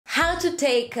How to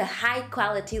take a high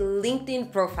quality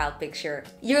LinkedIn profile picture.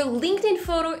 Your LinkedIn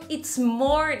photo, it's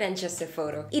more than just a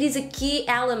photo. It is a key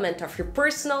element of your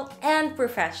personal and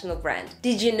professional brand.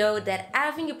 Did you know that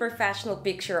having a professional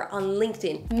picture on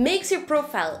LinkedIn makes your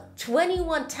profile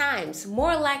 21 times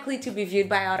more likely to be viewed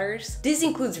by others? This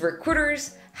includes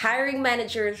recruiters, hiring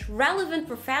managers, relevant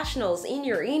professionals in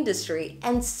your industry,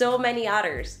 and so many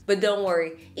others. But don't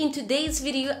worry, in today's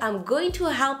video, I'm going to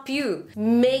help you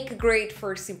make a great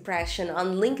first impression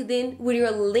on LinkedIn with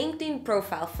your LinkedIn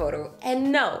profile photo.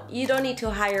 And no, you don't need to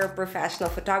hire a professional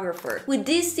photographer. With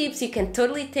these tips, you can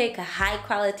totally take a high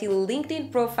quality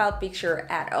LinkedIn profile picture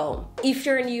at home. If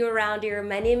you're new around here,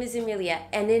 my name is Emilia,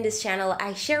 and in this channel,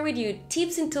 I share with you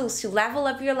tips and tools to level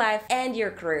up your life and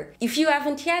your career. If you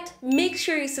haven't yet, make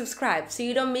sure you subscribe so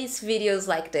you don't miss videos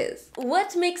like this.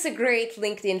 What makes a great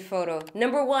LinkedIn photo?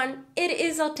 Number one, it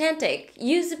is authentic.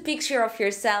 Use a picture of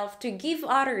yourself to give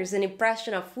others an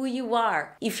impression of who you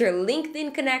are. If your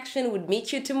LinkedIn connection would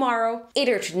meet you tomorrow,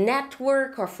 either to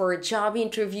network or for a job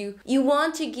interview, you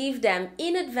want to give them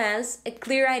in advance a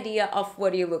clear idea of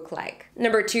what you look like.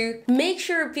 Number two, make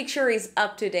sure a picture is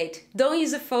up to date. Don't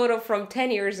use a photo from 10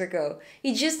 years ago.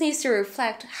 It just needs to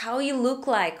reflect how you look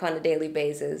like on a daily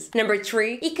basis. Number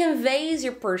three, it conveys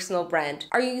your personal brand.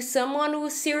 Are you someone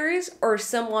who's serious or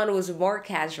someone who's more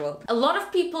casual? A lot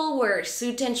of people wear a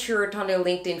suit and shirt on their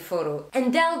LinkedIn photo,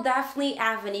 and that'll definitely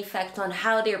have an effect on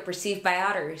how they're perceived by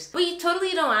others. But you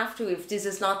totally don't have to if this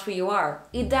is not who you are.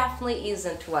 It definitely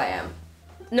isn't who I am.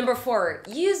 Number four,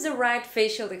 use the right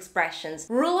facial expressions.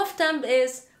 Rule of thumb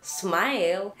is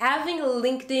smile. Having a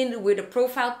LinkedIn with a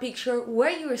profile picture where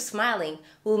you're smiling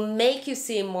will make you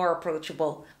seem more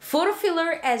approachable.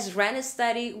 Photofiller has ran a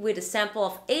study with a sample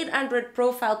of 800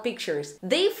 profile pictures.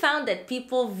 They found that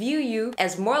people view you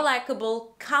as more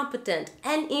likable, competent,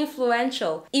 and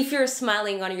influential if you're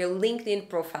smiling on your LinkedIn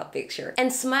profile picture.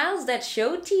 And smiles that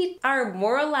show teeth are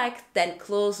more liked than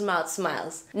closed-mouth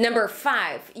smiles. Number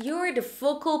five, you're the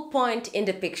focal point in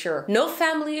the picture. No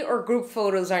family or group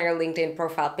photos on your LinkedIn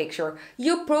profile picture.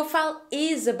 Your profile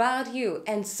is about you,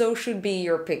 and so should be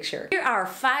your picture. Here are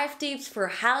 5 tips for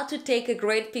how to take a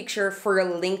great picture for your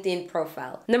LinkedIn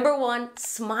profile. Number one,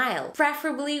 smile,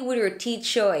 preferably with your teeth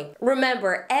showing.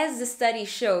 Remember, as the study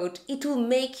showed, it will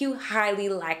make you highly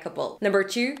likable. Number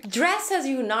two, dress as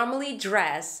you normally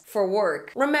dress for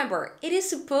work. Remember, it is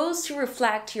supposed to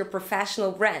reflect your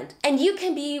professional brand, and you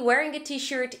can be wearing a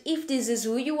t-shirt if this is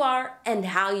who you are and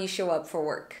how you show up for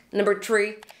work. Number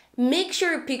three, make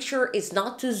sure your picture is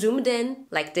not too zoomed in,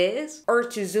 like this, or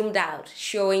too zoomed out,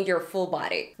 showing your full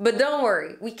body. But don't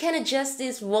worry, we can adjust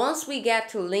this once we get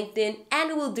to LinkedIn,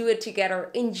 and we'll do it together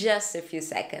in just a few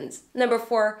seconds. Number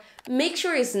four, make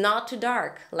sure it's not too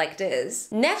dark, like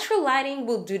this. Natural lighting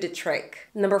will do the trick.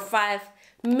 Number five,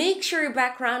 make sure your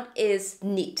background is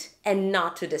neat and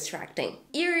not too distracting.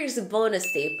 Here is a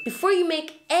bonus tip. Before you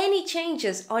make any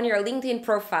changes on your LinkedIn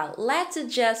profile, let's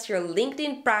adjust your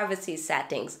LinkedIn privacy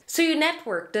settings so your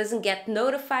network doesn't get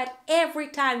notified every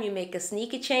time you make a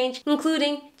sneaky change,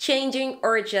 including changing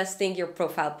or adjusting your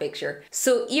profile picture.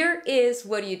 So here is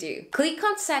what you do. Click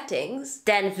on Settings,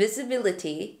 then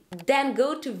Visibility, then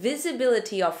go to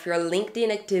Visibility of your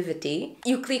LinkedIn activity.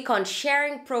 You click on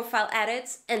Sharing Profile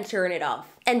Edits and turn it off.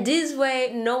 And this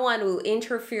way, no one will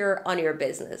interfere on your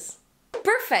business.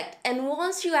 Perfect! And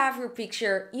once you have your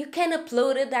picture, you can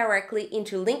upload it directly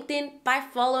into LinkedIn by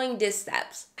following these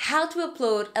steps. How to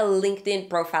upload a LinkedIn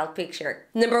profile picture.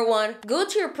 Number one, go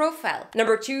to your profile.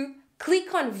 Number two,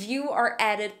 click on View or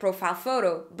Edit Profile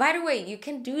Photo. By the way, you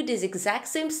can do these exact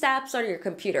same steps on your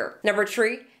computer. Number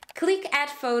three, click Add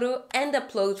Photo and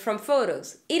upload from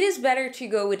Photos. It is better to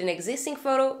go with an existing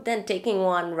photo than taking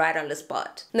one right on the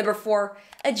spot. Number four,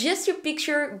 adjust your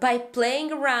picture by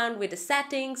playing around with the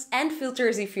settings and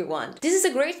filters if you want. This is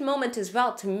a great moment as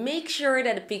well to make sure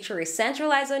that the picture is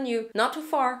centralized on you, not too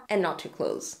far and not too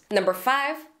close. Number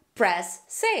five, press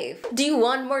save. Do you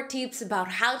want more tips about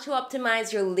how to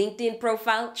optimize your LinkedIn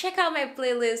profile? Check out my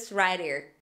playlist right here.